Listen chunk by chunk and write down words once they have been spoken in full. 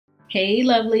Hey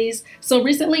lovelies. So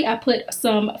recently I put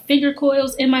some finger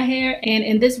coils in my hair, and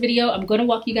in this video I'm going to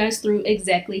walk you guys through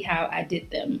exactly how I did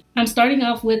them. I'm starting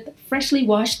off with freshly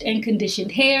washed and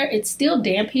conditioned hair. It's still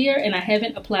damp here and I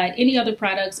haven't applied any other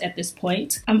products at this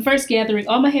point. I'm first gathering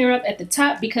all my hair up at the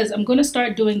top because I'm going to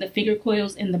start doing the finger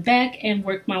coils in the back and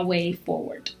work my way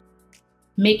forward,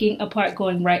 making a part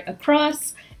going right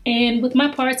across. And with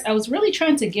my parts, I was really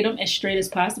trying to get them as straight as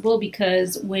possible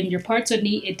because when your parts are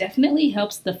neat, it definitely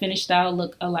helps the finished style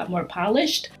look a lot more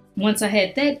polished. Once I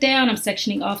had that down, I'm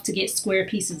sectioning off to get square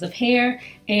pieces of hair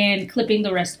and clipping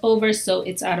the rest over so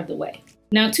it's out of the way.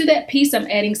 Now to that piece, I'm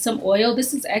adding some oil.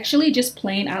 This is actually just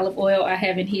plain olive oil I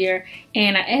have in here,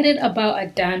 and I added about a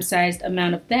dime-sized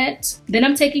amount of that. Then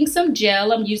I'm taking some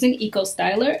gel, I'm using Eco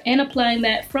Styler, and applying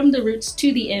that from the roots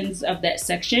to the ends of that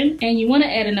section. And you want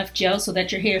to add enough gel so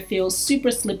that your hair feels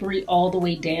super slippery all the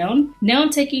way down. Now I'm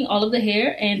taking all of the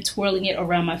hair and twirling it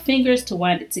around my fingers to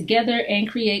wind it together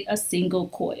and create a single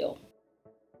coil.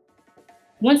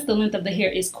 Once the length of the hair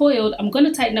is coiled, I'm going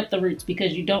to tighten up the roots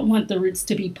because you don't want the roots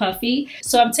to be puffy.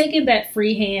 So I'm taking that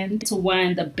free hand to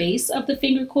wind the base of the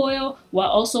finger coil while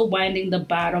also winding the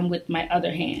bottom with my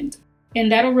other hand.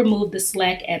 And that'll remove the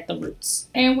slack at the roots.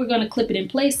 And we're going to clip it in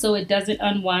place so it doesn't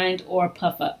unwind or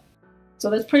puff up.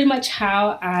 So that's pretty much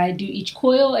how I do each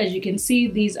coil. As you can see,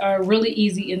 these are really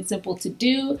easy and simple to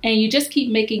do. And you just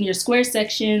keep making your square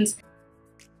sections,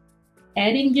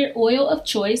 adding your oil of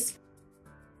choice,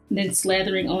 then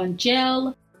slathering on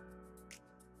gel,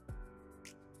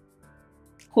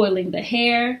 coiling the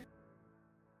hair,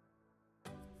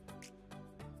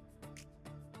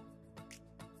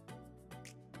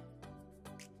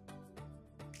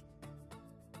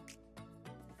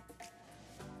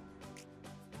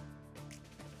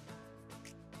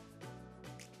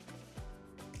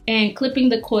 and clipping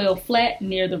the coil flat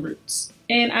near the roots.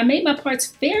 And I made my parts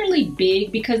fairly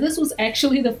big because this was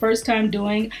actually the first time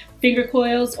doing finger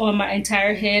coils on my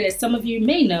entire head, as some of you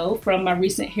may know from my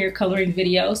recent hair coloring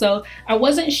video. So I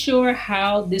wasn't sure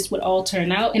how this would all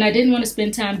turn out, and I didn't want to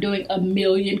spend time doing a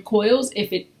million coils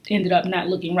if it ended up not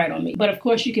looking right on me. But of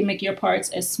course you can make your parts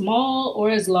as small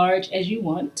or as large as you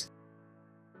want.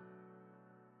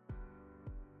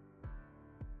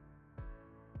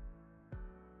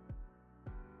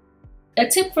 A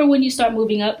tip for when you start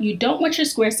moving up, you don't want your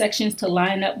square sections to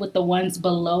line up with the ones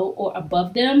below or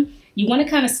above them. You want to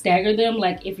kind of stagger them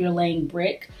like if you're laying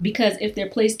brick, because if they're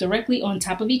placed directly on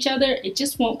top of each other, it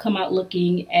just won't come out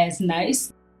looking as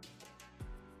nice.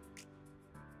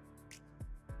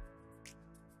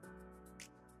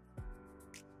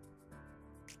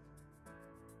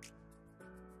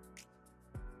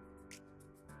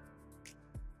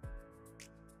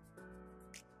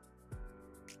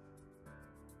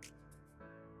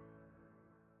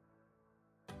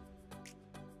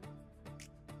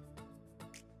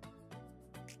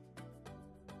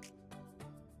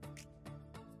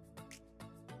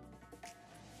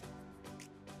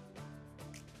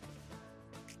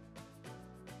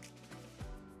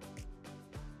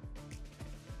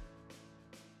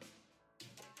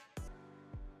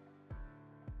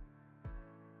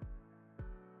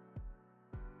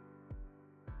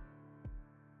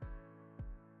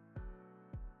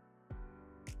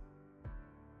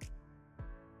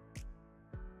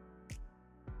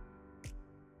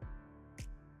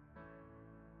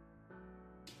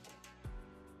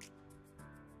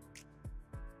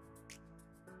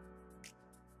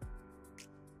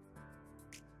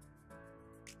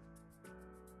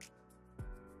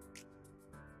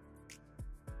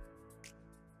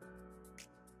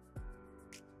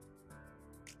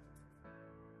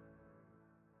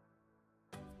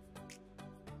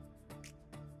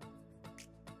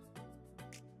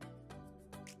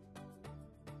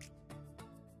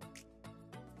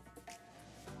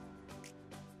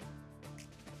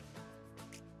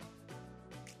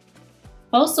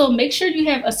 Also, make sure you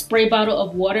have a spray bottle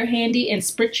of water handy and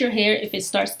spritz your hair if it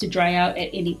starts to dry out at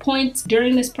any point.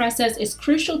 During this process, it's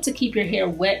crucial to keep your hair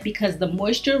wet because the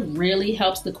moisture really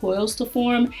helps the coils to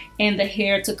form and the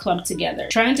hair to clump together.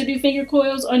 Trying to do finger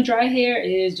coils on dry hair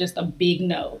is just a big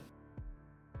no.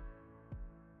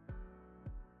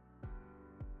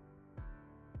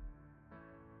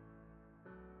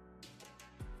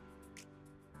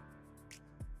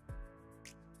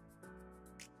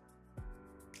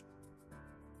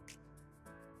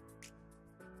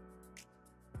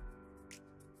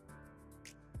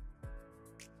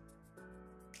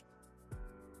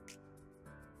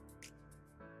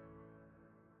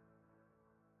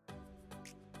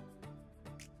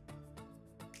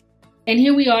 And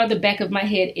here we are, the back of my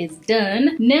head is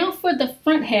done. Now for the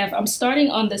front half, I'm starting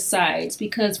on the sides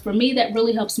because for me that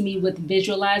really helps me with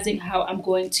visualizing how I'm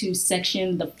going to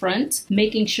section the front,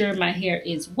 making sure my hair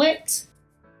is wet.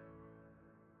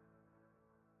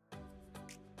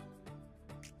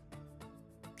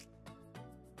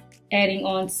 Adding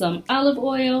on some olive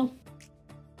oil,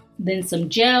 then some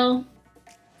gel,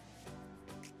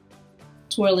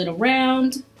 twirl it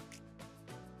around.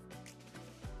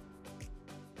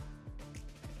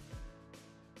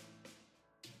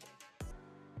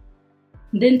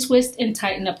 Then twist and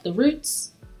tighten up the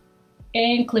roots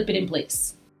and clip it in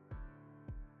place.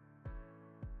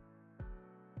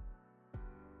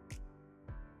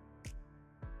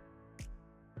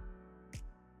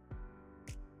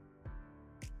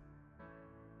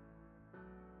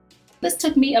 This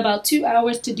took me about 2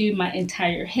 hours to do my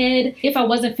entire head. If I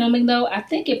wasn't filming though, I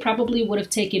think it probably would have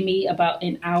taken me about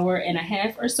an hour and a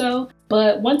half or so.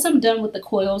 But once I'm done with the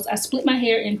coils, I split my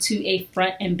hair into a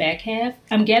front and back half.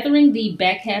 I'm gathering the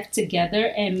back half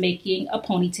together and making a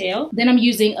ponytail. Then I'm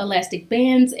using elastic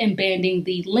bands and banding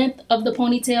the length of the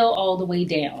ponytail all the way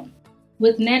down.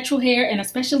 With natural hair, and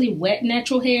especially wet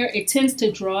natural hair, it tends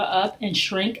to draw up and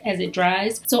shrink as it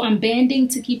dries. So I'm banding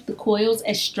to keep the coils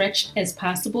as stretched as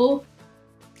possible.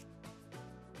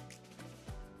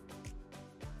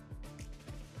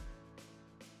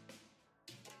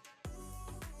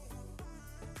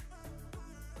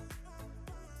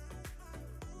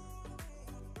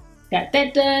 Got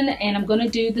that done, and I'm gonna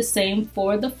do the same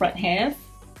for the front half.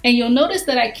 And you'll notice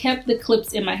that I kept the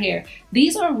clips in my hair.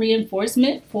 These are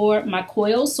reinforcement for my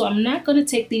coils, so I'm not gonna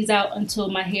take these out until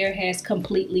my hair has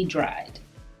completely dried.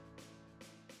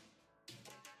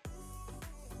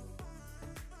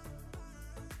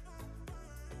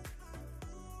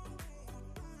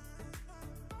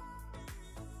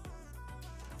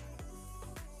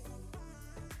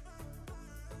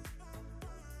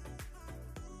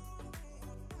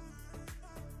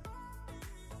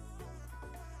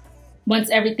 Once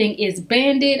everything is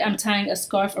banded, I'm tying a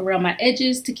scarf around my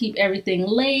edges to keep everything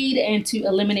laid and to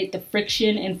eliminate the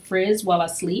friction and frizz while I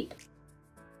sleep.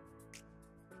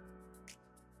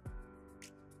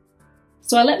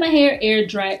 So I let my hair air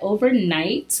dry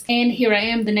overnight, and here I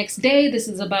am the next day. This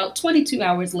is about 22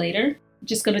 hours later.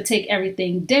 Just gonna take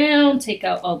everything down, take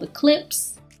out all the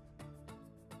clips.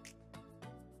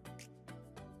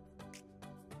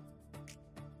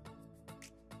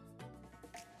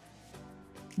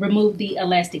 Remove the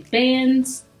elastic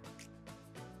bands.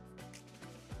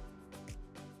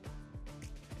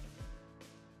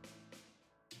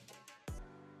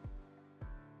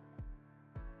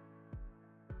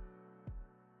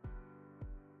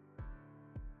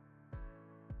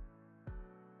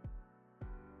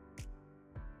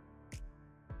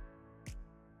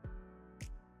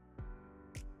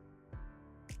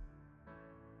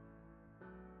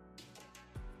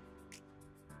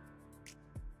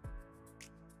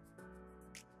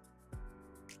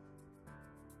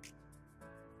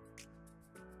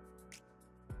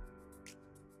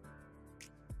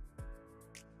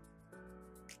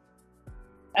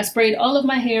 I sprayed all of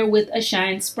my hair with a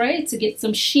shine spray to get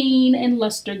some sheen and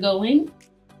luster going.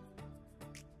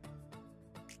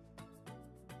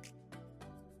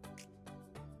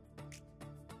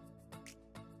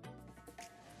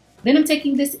 Then I'm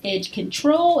taking this edge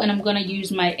control and I'm going to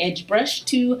use my edge brush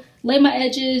to lay my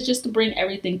edges just to bring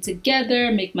everything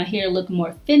together, make my hair look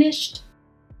more finished.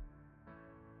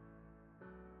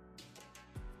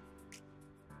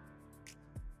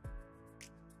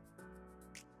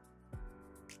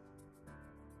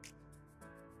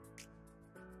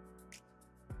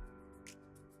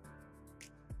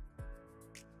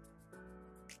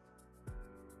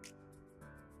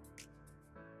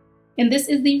 And this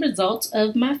is the result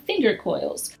of my finger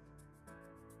coils.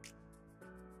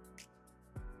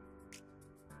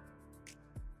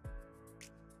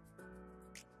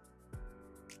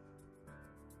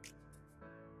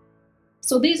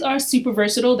 So these are super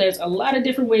versatile. There's a lot of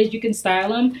different ways you can style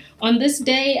them. On this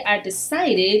day, I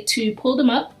decided to pull them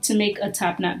up to make a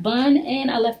top knot bun, and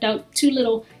I left out 2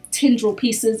 little tendril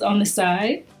pieces on the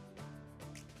side.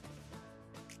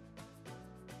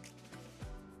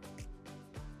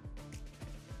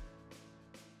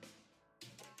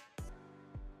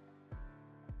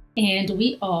 And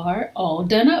we are all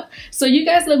done up. So you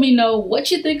guys let me know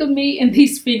what you think of me in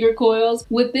these finger coils.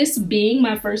 With this being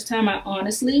my first time, I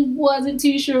honestly wasn't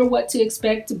too sure what to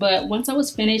expect, but once I was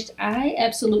finished, I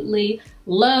absolutely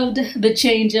Loved the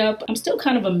change up. I'm still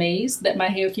kind of amazed that my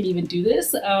hair can even do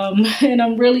this. And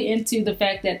I'm really into the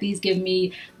fact that these give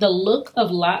me the look of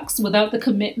locks without the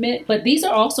commitment. But these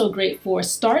are also great for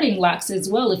starting locks as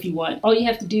well if you want. All you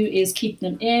have to do is keep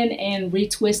them in and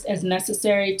retwist as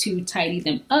necessary to tidy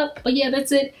them up. But yeah,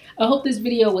 that's it. I hope this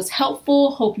video was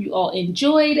helpful. Hope you all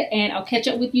enjoyed, and I'll catch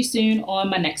up with you soon on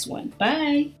my next one.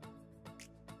 Bye.